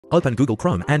Open Google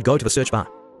Chrome and go to the search bar.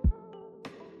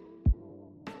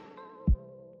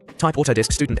 Type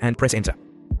Autodesk Student and press Enter.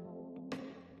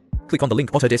 Click on the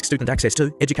link Autodesk Student Access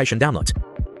to Education Downloads.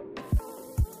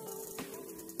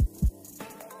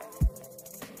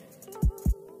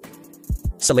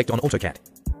 Select on AutoCAD.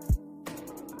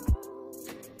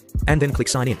 And then click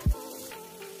Sign In.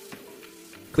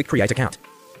 Click Create Account.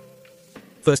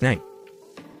 First name.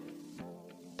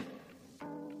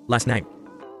 Last name.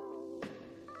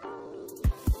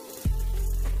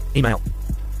 Email.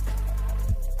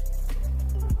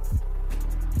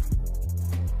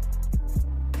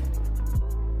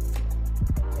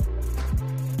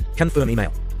 Confirm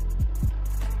email.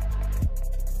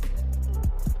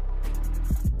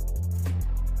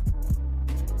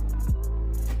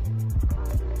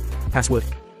 Password.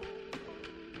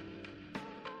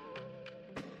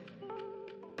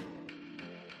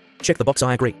 Check the box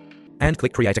I agree, and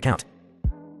click Create Account.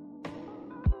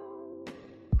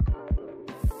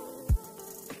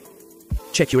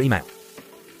 Check your email.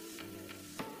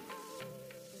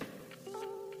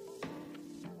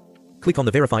 Click on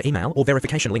the Verify Email or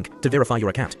Verification link to verify your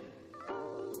account.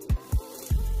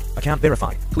 Account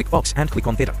verified. Click box and click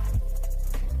on Theatre.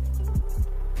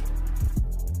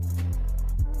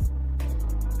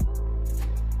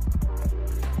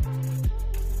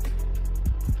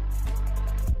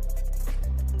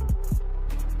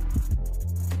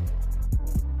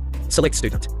 Select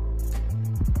Student.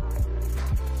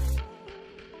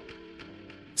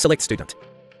 Select Student.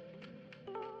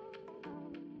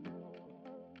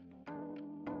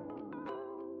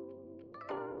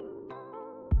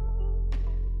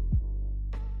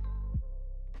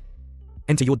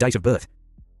 Enter your date of birth.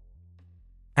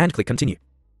 And click Continue.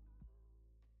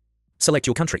 Select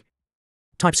your country.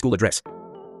 Type school address.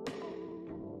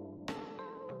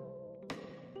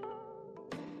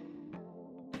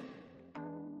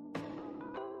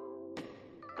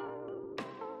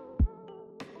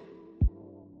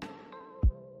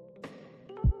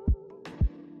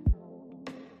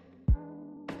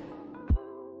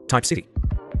 Type city.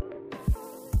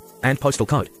 And postal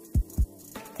code.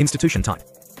 Institution type.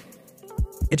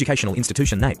 Educational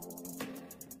institution name.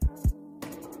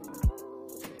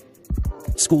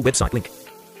 School website link.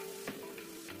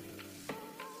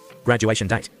 Graduation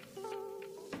date.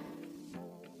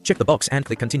 Check the box and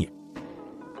click Continue.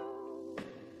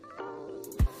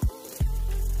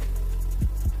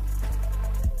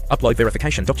 Upload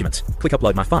verification documents. Click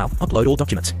Upload my file. Upload all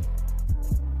documents.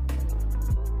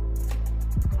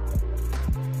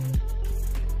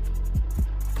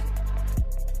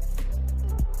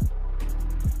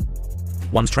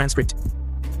 One's transcript.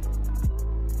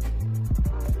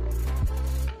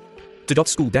 To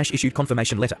 .school issued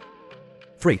confirmation letter.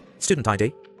 3. Student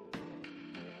ID.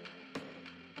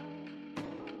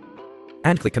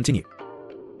 And click Continue.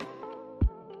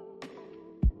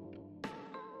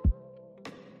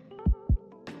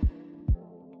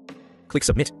 Click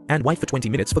Submit and wait for 20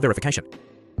 minutes for verification.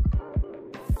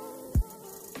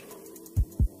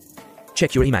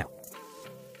 Check your email.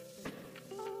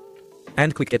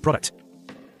 And click Get Product.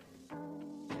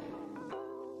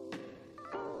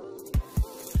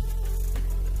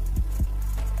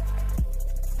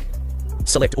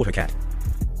 Select AutoCAD.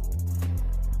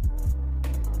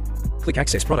 Click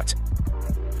Access Product.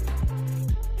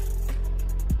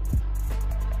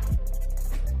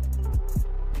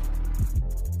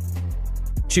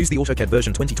 Choose the AutoCAD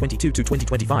version 2022 to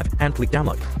 2025 and click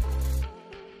Download.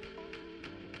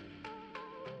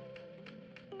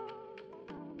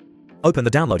 Open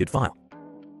the downloaded file.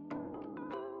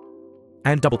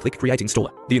 And double-click Create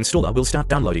Installer. The installer will start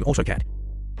downloading AutoCAD.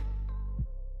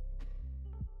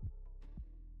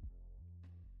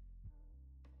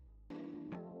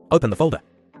 Open the folder.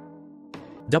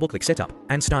 Double-click Setup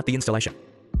and start the installation.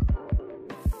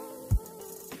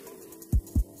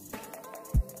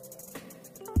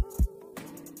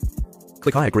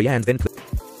 Click I agree and then click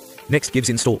Next gives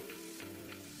install.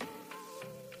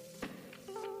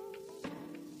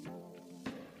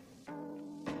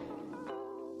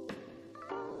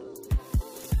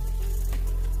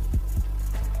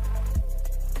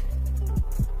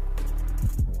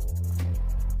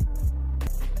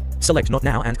 Select Not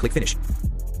Now and click Finish.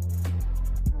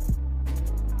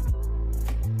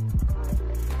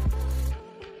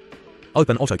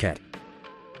 Open AutoCAD.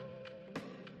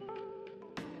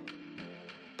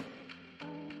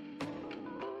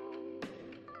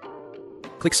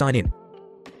 Click Sign In.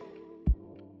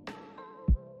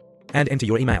 And enter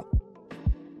your email.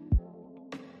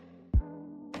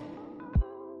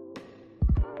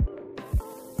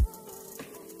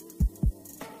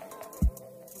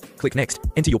 Click Next,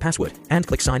 enter your password, and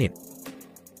click Sign In.